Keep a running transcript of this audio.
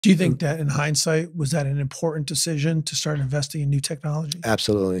Do you think that in hindsight, was that an important decision to start investing in new technology?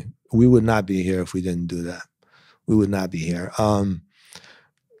 Absolutely. We would not be here if we didn't do that. We would not be here.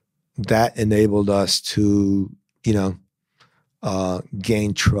 That enabled us to, you know,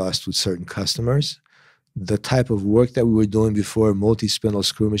 gain trust with certain customers. The type of work that we were doing before, multi-spindle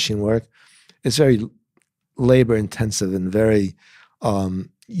screw machine work, it's very labor intensive and very,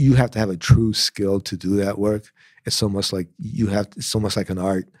 you have to have a true skill to do that work. It's almost like it's almost like an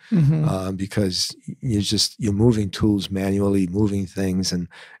art, because you're moving tools manually, moving things and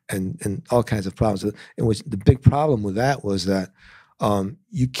all kinds of problems. And the big problem with that was that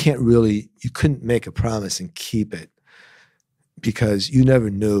you couldn't make a promise and keep it, because you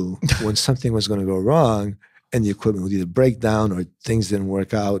never knew when something was going to go wrong and the equipment would either break down or things didn't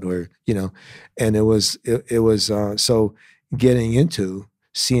work out, or, you know, and it was so getting into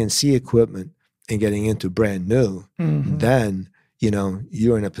CNC equipment and getting into brand new, then, you know,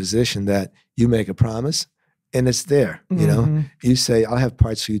 you're in a position that you make a promise and it's there, you know, you say, I'll have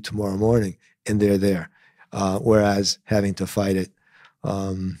parts for you tomorrow morning, and they're there. Whereas having to fight it,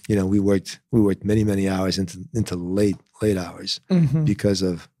 you know, we worked many hours into late hours because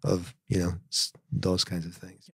of, you know, those kinds of things.